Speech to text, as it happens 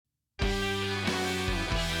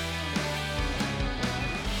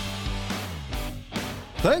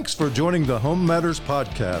Thanks for joining the Home Matters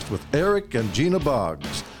Podcast with Eric and Gina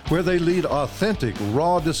Boggs, where they lead authentic,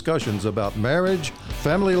 raw discussions about marriage,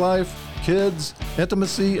 family life, kids,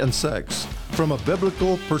 intimacy, and sex from a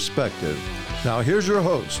biblical perspective. Now here's your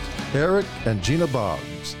host, Eric and Gina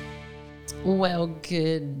Boggs. Well,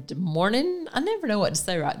 good morning. I never know what to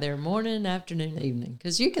say right there. Morning, afternoon, evening.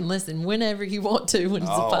 Because you can listen whenever you want to when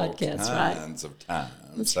it's a podcast, right? All kinds of times.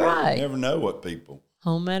 That's right. You never know what people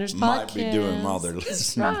Home Matters might Podcast. be doing while they're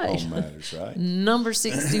listening right. to Home Matters, right? Number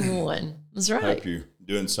 61. That's right. Hope you're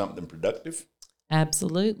doing something productive.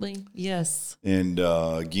 Absolutely. Yes. And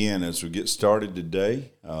again, as we get started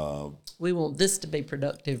today, We want this to be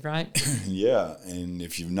productive, right? yeah, and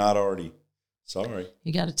if you've not already, sorry.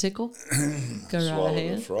 You got a tickle? Go right Swallowed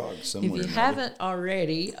ahead. a frog If somewhere. you haven't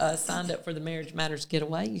already signed up for the Marriage Matters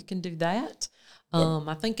Getaway, you can do that.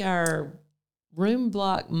 I think our room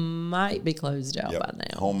block might be closed out by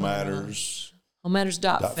now. Home Matters.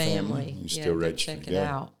 HomeMatters.family. You can Yeah, still go register check to it go.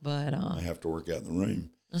 out. But I have to work out in the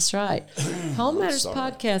room. that's right. Home Matters Sorry.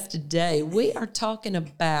 Podcast today, we are talking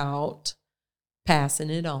about passing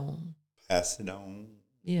it on. Pass it on.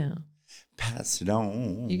 Yeah. Pass it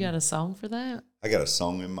on. You got a song for that? I got a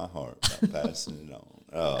song in my heart about passing it on.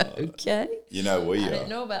 Okay. You know, I didn't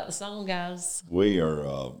know about the song, guys. we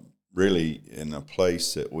are really in a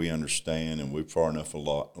place that we understand, and we're far enough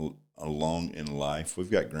along in life. We've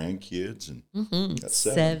got grandkids and got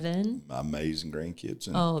seven amazing grandkids,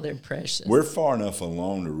 and Oh, they're precious. we're far enough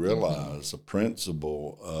along to realize the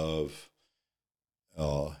principle of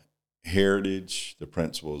heritage, the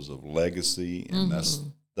principles of legacy, and that's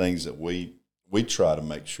things that we try to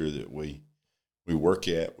make sure that we work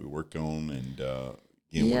on, and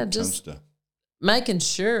again, when it comes just to making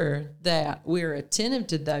sure that we're attentive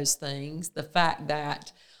to those things, the fact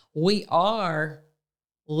that we are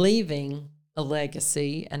leaving a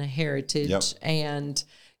legacy and a heritage. Yep. And,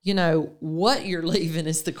 you know, what you're leaving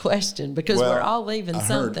is the question, because Well, we're all leaving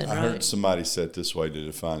something, I right? heard somebody said it this way, to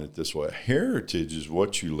define it this way. Heritage is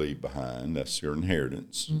what you leave behind. That's your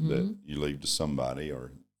inheritance that you leave to somebody,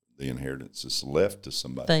 or the inheritance is left to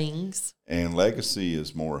somebody. Things. And legacy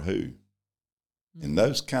is more who. And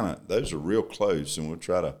those are real close, and we'll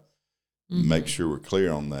try to make sure we're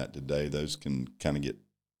clear on that today. Those can kind of get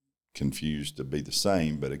confused to be the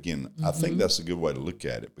same. But again, I think that's a good way to look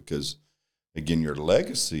at it, because again, your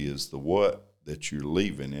legacy is the what that you're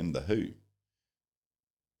leaving, and the who.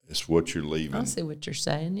 It's what you're leaving. I see what you're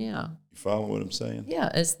saying, yeah. You follow what I'm saying? Yeah,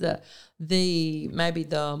 it's the maybe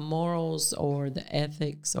the morals or the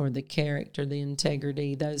ethics or the character, the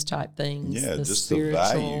integrity, those type things. Yeah, the just spiritual, the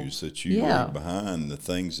values that you leave behind, the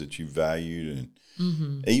things that you valued,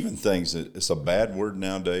 and even things that, it's a bad word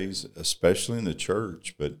nowadays, especially in the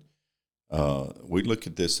church, but we look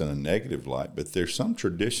at this in a negative light, but there's some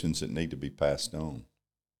traditions that need to be passed on.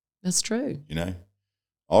 That's true. You know,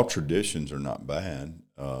 all traditions are not bad.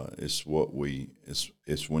 It's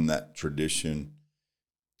when that tradition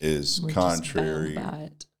is We're contrary. just bound by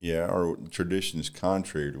it. Yeah, or tradition is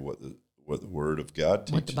contrary to what the Word of God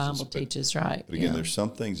teaches. What the Bible us. teaches, right? But again, there's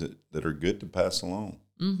some things that are good to pass along.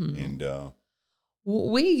 And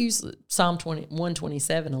we use Psalm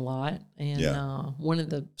 127 a lot, and one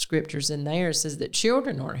of the scriptures in there says that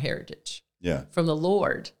children are a heritage from the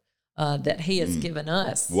Lord that He has given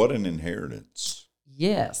us. What an inheritance.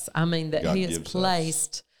 Yes, I mean that God He has gives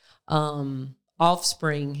placed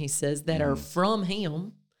offspring, He says, that are from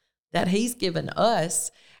Him, that He's given us,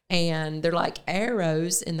 and they're like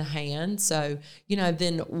arrows in the hand. So, you know,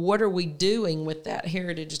 then what are we doing with that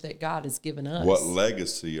heritage that God has given us? What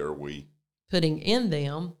legacy are we putting in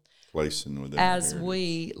them placing within as the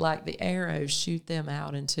we, like the arrows, shoot them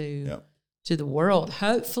out into to the world,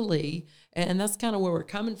 hopefully. And that's kind of where we're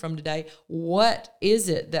coming from today. What is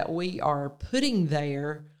it that we are putting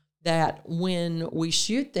there that when we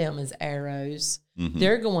shoot them as arrows,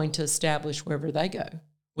 they're going to establish wherever they go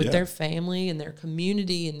with their family and their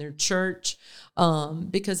community and their church?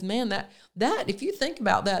 Because, man, that if you think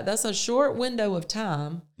about that, that's a short window of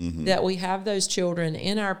time that we have those children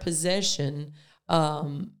in our possession.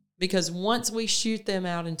 Because once we shoot them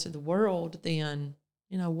out into the world, then,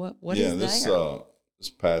 you know, what is there? This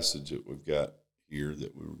passage that we've got here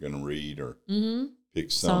that we were going to read or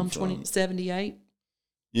pick some Psalm 78.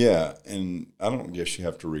 Yeah, and I don't guess you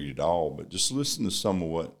have to read it all, but just listen to some of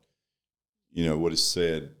what is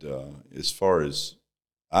said as far as,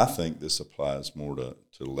 I think this applies more to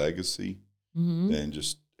legacy than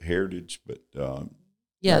just heritage, but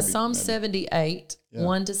Psalm 78,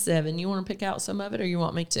 1-7. You want to pick out some of it, or you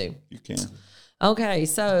want me to? You can. Okay,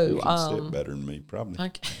 so You can say it better than me, probably.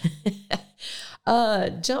 Okay.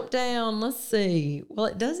 Jump down. Let's see. Well,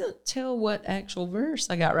 it doesn't tell what actual verse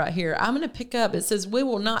I got right here. I'm going to pick up. It says, we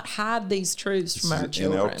will not hide these truths from our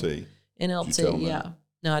children. NLT. NLT, yeah.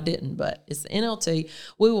 No, I didn't, but it's the NLT.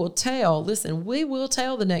 We will tell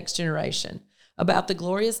the next generation about the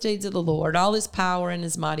glorious deeds of the Lord, all his power and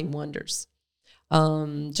his mighty wonders.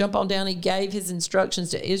 Jump on down. He gave his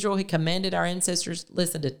instructions to Israel. He commanded our ancestors,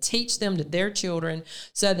 to teach them to their children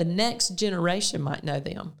so the next generation might know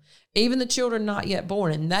them, even the children not yet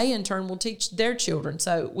born, and they in turn will teach their children.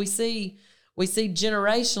 So we see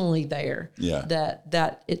generationally there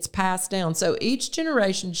that it's passed down. So each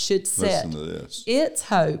generation should set its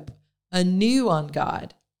hope anew on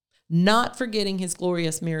God, not forgetting his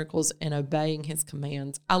glorious miracles and obeying his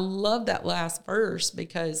commands. I love that last verse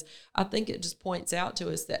because I think it just points out to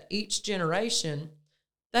us that each generation,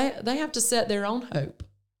 they have to set their own hope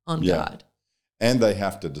on God. And they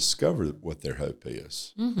have to discover what their hope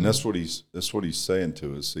is. Mm-hmm. And that's what he's saying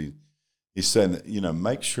to us. He's saying that,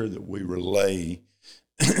 make sure that we relay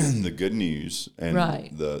the good news and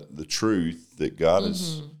the truth that God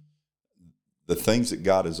is, the things that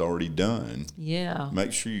God has already done. Yeah.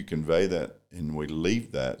 Make sure you convey that and we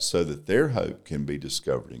leave that so that their hope can be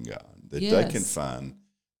discovered in God, that they can find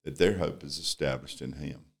that their hope is established in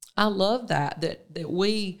him. I love that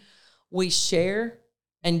we share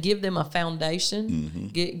and give them a foundation,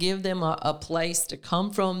 give them a place to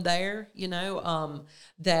come from there,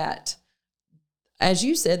 that, as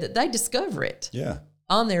you said, that they discover it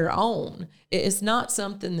on their own. It's not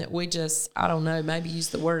something that we just, I don't know, maybe use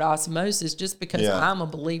the word osmosis. Just because I'm a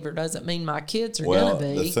believer doesn't mean my kids are going to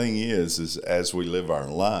be. The thing is as we live our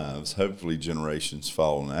lives, hopefully generations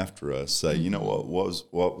following after us say,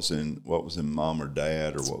 what was in mom or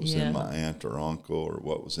dad, or what was in my aunt or uncle, or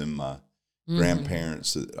what was in my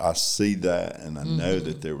grandparents. I see that, and I know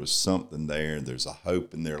that there was something there. There's a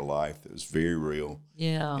hope in their life that was very real.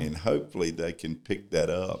 Yeah. And hopefully they can pick that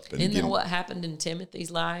up. Isn't that what happened in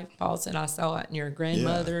Timothy's life? Paul said, I saw it in your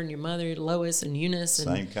grandmother and your mother, Lois and Eunice.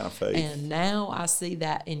 Same kind of faith. And now I see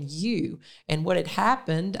that in you. And what had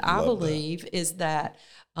happened, I believe, is that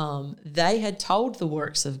they had told the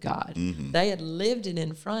works of God. Mm-hmm. They had lived it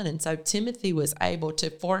in front. And so Timothy was able to,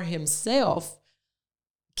 for himself,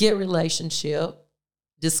 get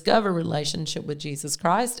discover relationship with Jesus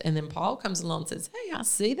Christ. And then Paul comes along and says, hey, I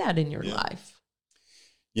see that in your life.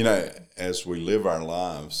 As we live our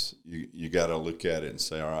lives, you got to look at it and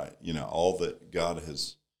say, all right, all that God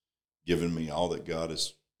has given me, all that God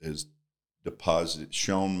has deposited,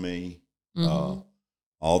 shown me,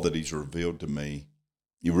 all that he's revealed to me,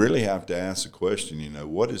 you really have to ask the question,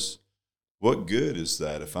 what good is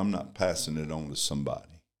that if I'm not passing it on to somebody?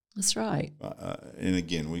 That's right. And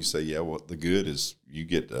again, we say, the good is you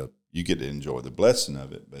get to enjoy the blessing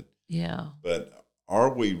of it, but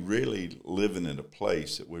are we really living in a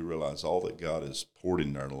place that we realize all that God has poured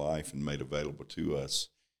into our life and made available to us?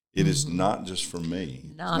 It is not just for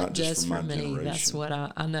me. Not just for me. Generation. That's what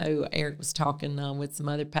I know. Eric was talking with some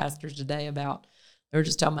other pastors today about. They were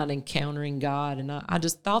just talking about encountering God, and I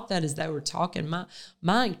just thought that as they were talking,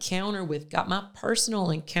 my encounter with God, my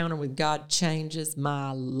personal encounter with God changes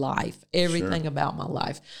my life, everything about my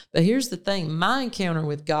life. But here's the thing, my encounter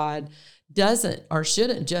with God doesn't or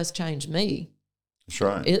shouldn't just change me. That's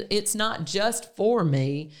right. It's not just for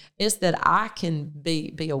me. It's that I can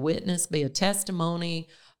be a witness, be a testimony,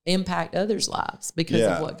 impact others' lives because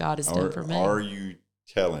of what God has done for me. Are you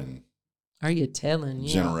telling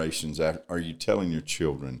generations after? Are you telling your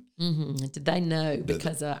children? Mm-hmm. Did they know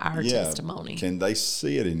because of our testimony? Can they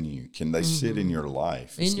see it in you? Can they see it in your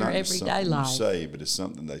life? It's your everyday life. You say, but it's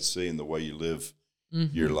something they see in the way you live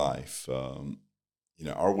your life.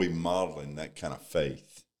 Are we modeling that kind of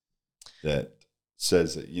faith that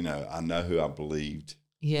says that, I know who I believed.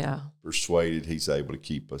 Yeah. Persuaded he's able to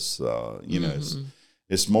keep us,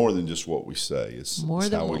 it's more than just what we say. It's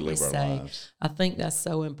how we live our lives. I think that's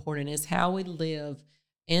so important. It's how we live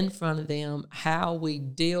in front of them, how we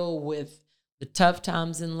deal with the tough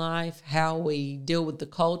times in life, how we deal with the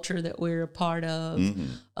culture that we're a part of.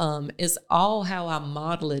 It's all how I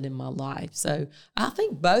model it in my life. So I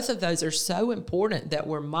think both of those are so important, that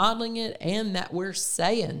we're modeling it and that we're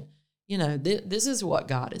saying, this is what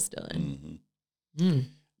God has done.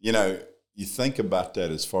 You think about that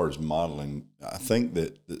as far as modeling. I think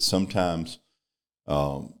that sometimes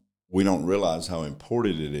we don't realize how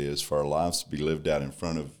important it is for our lives to be lived out in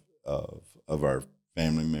front of our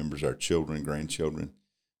family members, our children, grandchildren.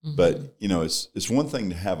 But, it's one thing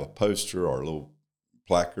to have a poster or a little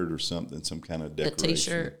placard or something, some kind of decoration. A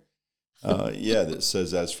T-shirt. That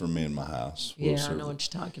says that's for me and my house. I know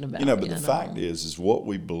what you're talking about. But the fact is what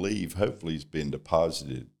we believe hopefully is being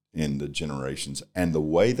deposited in the generations. And the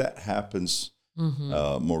way that happens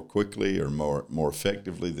more quickly or more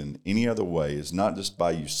effectively than any other way is not just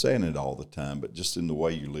by you saying it all the time, but just in the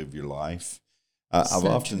way you live your life. I've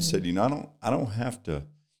often said, you don't have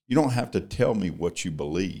to tell me what you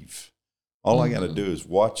believe. All I got to do is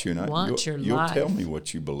watch you, and you'll tell me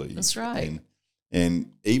what you believe. That's right.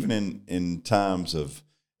 And even in times of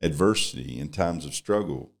adversity, in times of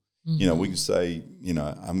struggle, we can say,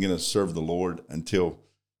 I'm going to serve the Lord until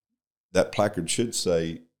that placard should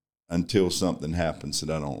say, until something happens that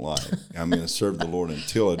I don't like. I'm going to serve the Lord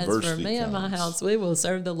until adversity comes. As for me and my house, we will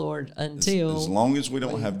serve the Lord until. As long as we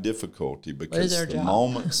don't have difficulty, because the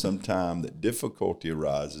moment sometime that difficulty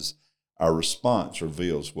arises, our response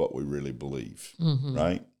reveals what we really believe,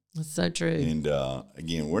 right? That's so true. And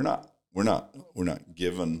again, we're not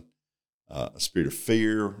given a spirit of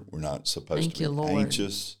fear. We're not supposed to be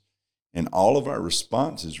anxious. And all of our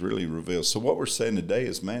responses really reveal. So what we're saying today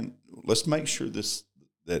is, man, let's make sure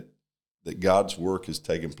that God's work is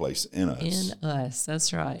taking place in us. In us,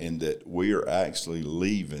 that's right. And that we are actually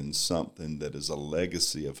leaving something that is a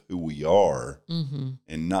legacy of who we are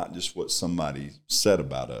and not just what somebody said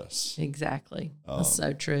about us. Exactly. That's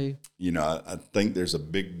so true. I think there's a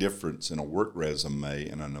big difference in a work resume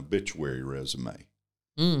and an obituary resume.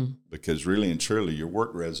 Because really and truly, your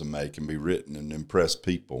work resume can be written and impress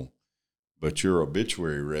people, but your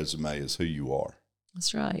obituary resume is who you are.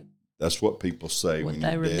 That's right. That's what people say when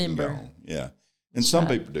you're dead and gone. Yeah. And some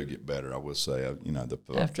people do get better, I will say. The after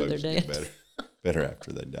folks they're get dead. better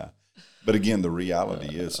after they die. But again, the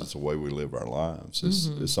reality is it's the way we live our lives.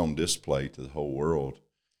 It's on display to the whole world.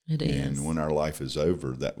 It is. And when our life is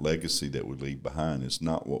over, that legacy that we leave behind is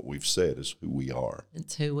not what we've said, it's who we are.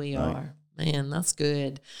 It's who we are. Man, that's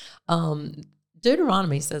good.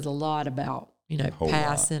 Deuteronomy says a lot about,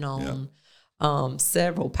 passing on. Yeah.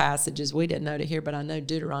 Several passages. We didn't know to here, but I know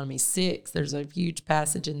Deuteronomy 6, there's a huge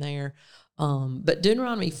passage in there. But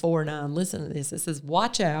Deuteronomy 4:9, listen to this. It says,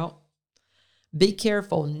 watch out, be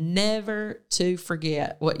careful never to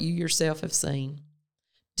forget what you yourself have seen.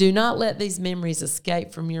 Do not let these memories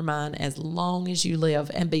escape from your mind as long as you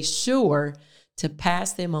live, and be sure to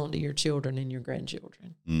pass them on to your children and your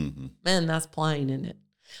grandchildren. Man, that's plain, isn't it?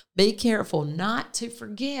 Be careful not to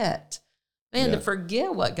forget. Man, to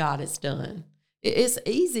forget what God has done. It's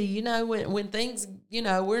easy, when things,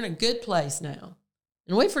 we're in a good place now.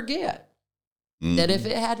 And we forget that if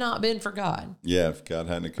it had not been for God. Yeah, if God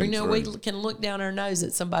hadn't come through. We can look down our nose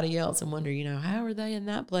at somebody else and wonder, how are they in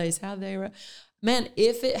that place? How they were. Man,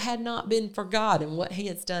 if it had not been for God and what he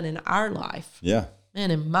has done in our life. Yeah. Man,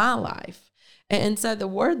 in my life. And so the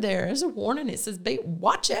word there is a warning. It says,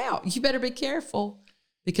 watch out. You better be careful.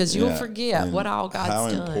 Because you'll forget what all God's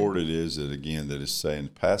done. How important is it, again, that it's saying,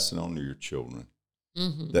 pass it on to your children,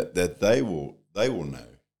 that they will know.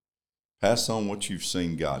 Pass on what you've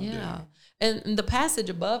seen God do. And the passage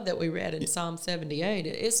above that we read in Psalm 78,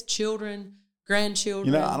 it's children,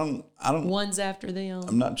 grandchildren, I don't. ones after them.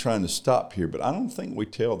 I'm not trying to stop here, but I don't think we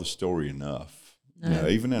tell the story enough. No,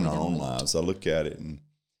 even in our own lives, I look at it and,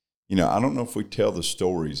 I don't know if we tell the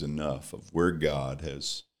stories enough of where God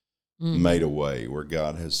has made a way, where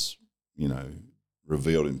God has,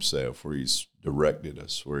 revealed himself, where he's directed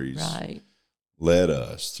us, where he's led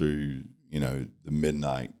us through, the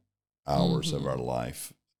midnight hours of our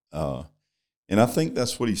life. And I think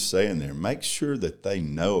that's what he's saying there. Make sure that they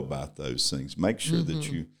know about those things. Make sure that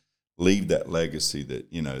you leave that legacy that,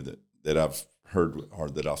 that I've heard or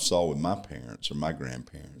that I saw with my parents or my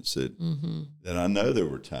grandparents, that I know there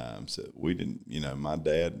were times that we didn't, my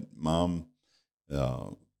dad, mom,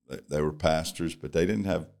 they were pastors, but they didn't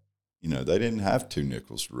have, they didn't have two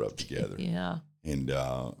nickels to rub together. And,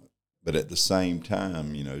 but at the same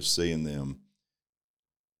time, seeing them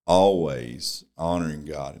always honoring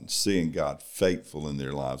God and seeing God faithful in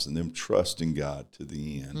their lives and them trusting God to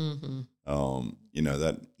the end,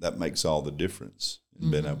 that makes all the difference in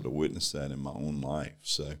being able to witness that in my own life.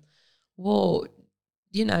 So, well,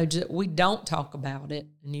 we don't talk about it.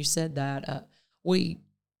 And you said that,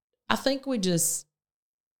 I think we just,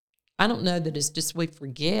 I don't know that it's just we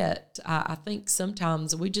forget. I think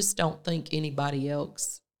sometimes we just don't think anybody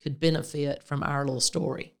else could benefit from our little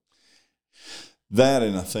story. That,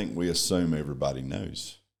 and I think we assume everybody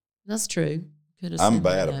knows. That's true. I'm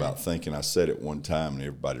bad about thinking I said it one time and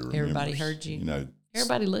everybody remembers. Everybody heard you.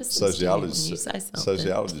 Everybody listens to you when you say something.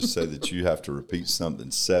 Sociologists say that you have to repeat something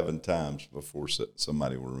 7 times before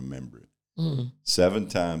somebody will remember it. 7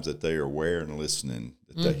 times that they are aware and listening,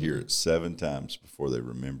 that they hear it 7 times before they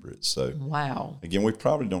remember it. So, wow. Again, we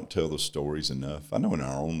probably don't tell the stories enough. I know in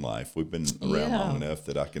our own life, we've been around long enough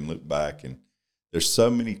that I can look back and there's so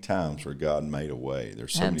many times where God made a way.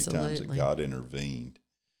 There's so Absolutely. many times that God intervened.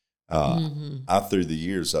 Through the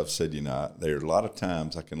years, I've said, there are a lot of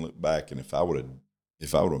times I can look back, and if I would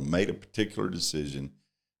have made a particular decision,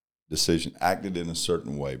 acted in a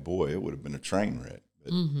certain way, boy, it would have been a train wreck.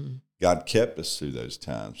 But God kept us through those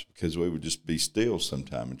times because we would just be still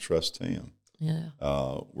sometime and trust Him. Yeah.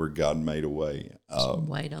 Where God made a way.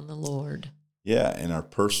 Wait on the Lord. Yeah, in our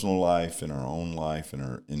personal life, in our own life,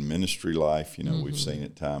 in ministry life, we've seen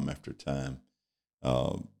it time after time.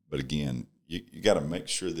 But again, you got to make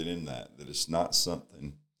sure that in that it's not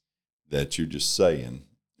something that you're just saying,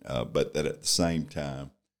 but that at the same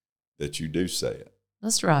time that you do say it.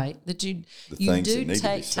 That's right. That you do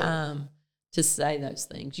take time to say those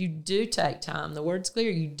things. You do take time. The word's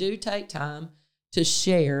clear. You do take time to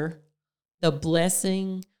share the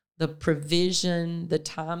blessing, the provision, the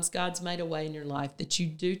times God's made a way in your life, that you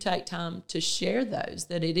do take time to share those,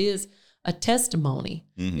 that it is a testimony.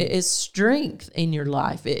 It is strength in your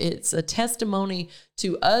life. It's a testimony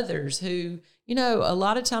to others who, a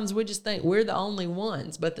lot of times we just think we're the only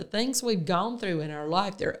ones, but the things we've gone through in our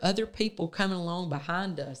life, there are other people coming along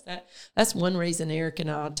behind us. That's one reason Eric and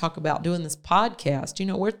I talk about doing this podcast.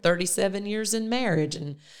 We're 37 years in marriage,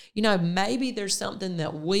 and, maybe there's something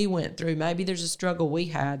that we went through. Maybe there's a struggle we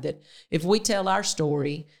had that if we tell our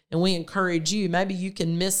story and we encourage you, maybe you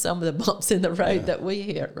can miss some of the bumps in the road that we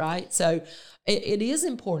hit, right? So it is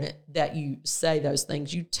important that you say those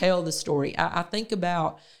things. You tell the story. I think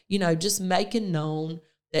about, just making known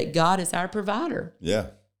that God is our provider. Yeah.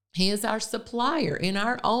 He is our supplier in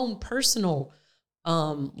our own personal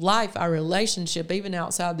life, our relationship, even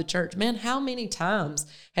outside the church. Man, how many times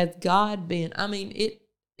has God been, it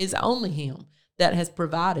is only Him that has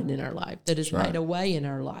provided in our life, that has made a way in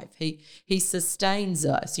our life. He sustains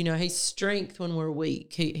us. He's strength when we're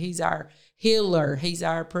weak. He's our healer. He's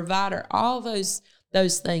our provider. All those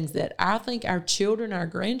things that I think our children, our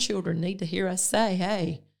grandchildren need to hear us say,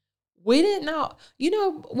 hey, we didn't know,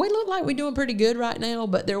 we look like we're doing pretty good right now,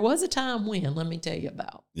 but there was a time when, let me tell you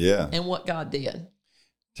about. Yeah. And what God did.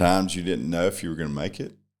 Times you didn't know if you were going to make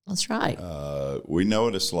it. That's right. We know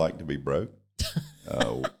what it's like to be broke.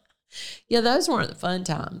 Yeah, those weren't the fun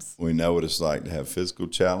times. We know what it's like to have physical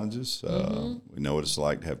challenges. We know what it's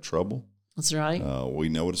like to have trouble. That's right. We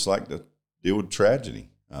know what it's like to deal with tragedy.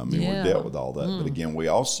 We dealt with all that. But again, we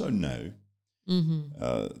also know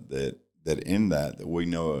that in that we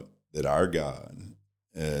know that our God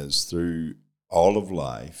is through all of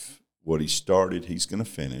life, what He started, He's going to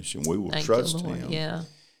finish, and we will trust Him. Yeah.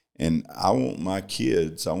 And I want my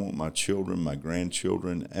kids, I want my children, my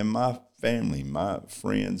grandchildren, and my family, my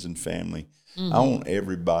friends and family. I want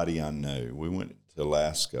everybody I know. We went to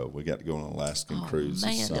Alaska. We got to go on an Alaskan cruise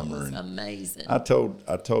this summer. That was amazing. I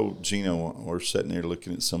told Gino, we're sitting there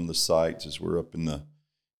looking at some of the sites as we're up in the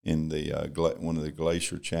one of the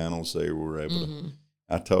glacier channels there. We were able to.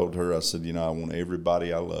 I told her, I said, I want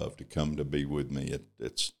everybody I love to come to be with me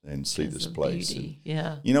and see this place. And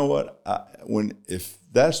yeah. You know what? If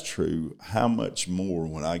that's true, how much more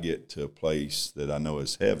when I get to a place that I know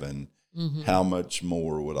is heaven, how much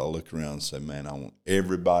more would I look around and say, man, I want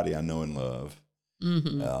everybody I know and love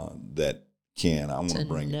that can. I want to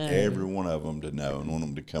bring every one of them to know and want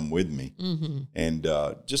them to come with me. And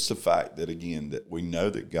just the fact that, again, that we know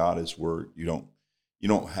that God has worked. You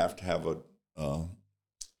don't have to have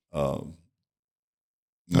a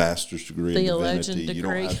master's degree in divinity. You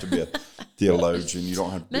don't have to be a theologian. You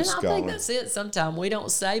don't have to be a scholar. I think that's it. Sometimes we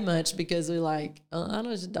don't say much because we're like, I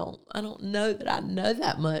don't know that I know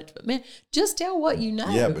that much. But man, just tell what you know.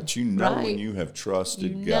 Yeah, but when you have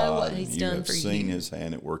trusted God, what He's done have for seen you. His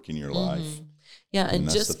hand at work in your life. Yeah, and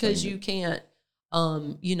just because you can't,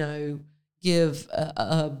 give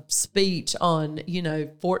a speech on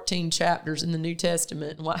 14 chapters in the New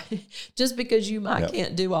Testament, why just because you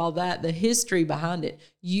can't do all that, the history behind it,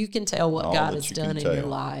 you can tell what God has done in your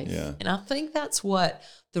life. Yeah. And I think that's what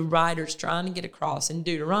the writer's trying to get across in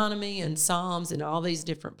Deuteronomy and Psalms and all these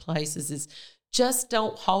different places is just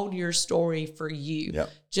don't hold your story for you. Yep.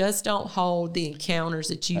 Just don't hold the encounters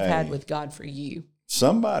that you've had with God for you.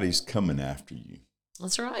 Somebody's coming after you.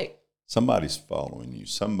 That's right. Somebody's following you,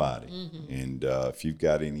 somebody. And if you've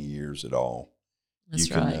got any ears at all, you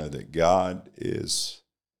can know that God is,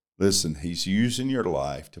 He's using your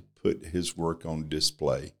life to put His work on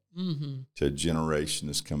display to a generation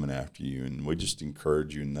that's coming after you. And we just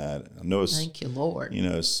encourage you in that. I know thank you, Lord.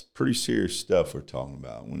 It's pretty serious stuff we're talking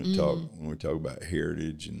about when we talk about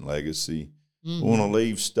heritage and legacy. We want to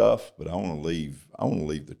leave stuff, but I want to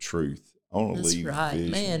leave the truth. I want to leave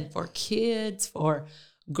vision. Man, for kids, for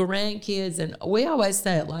grandkids, and we always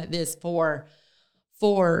say it like this, for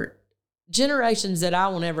generations that I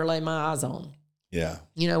will never lay my eyes on. Yeah.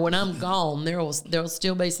 You know, when I'm gone, there'll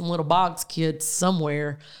still be some little Boggs kids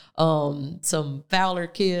somewhere. Some Fowler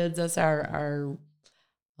kids. That's our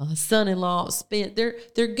son-in-law. Spent.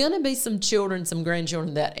 There gonna be some children, some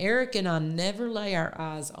grandchildren that Eric and I never lay our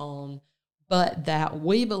eyes on, but that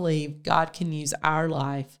we believe God can use our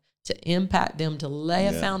life to impact them, to lay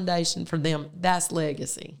a foundation for them. That's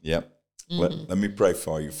legacy. Yep. Let me pray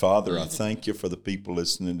for you. Father, I thank you for the people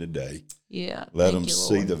listening today. Yeah. Let them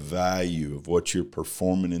see the value of what you're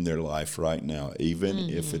performing in their life right now, even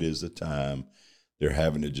if it is a time they're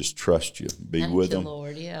having to just trust you. Be with them.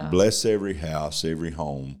 Lord. Yeah. Bless every house, every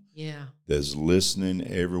home that's listening,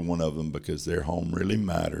 every one of them, because their home really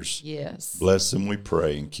matters. Yes. Bless them, we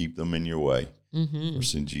pray, and keep them in your way.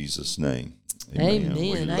 It's in Jesus' name. Amen.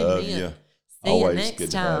 We love you. See Always you next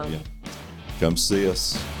good time. to have you. Come see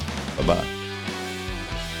us. Bye-bye.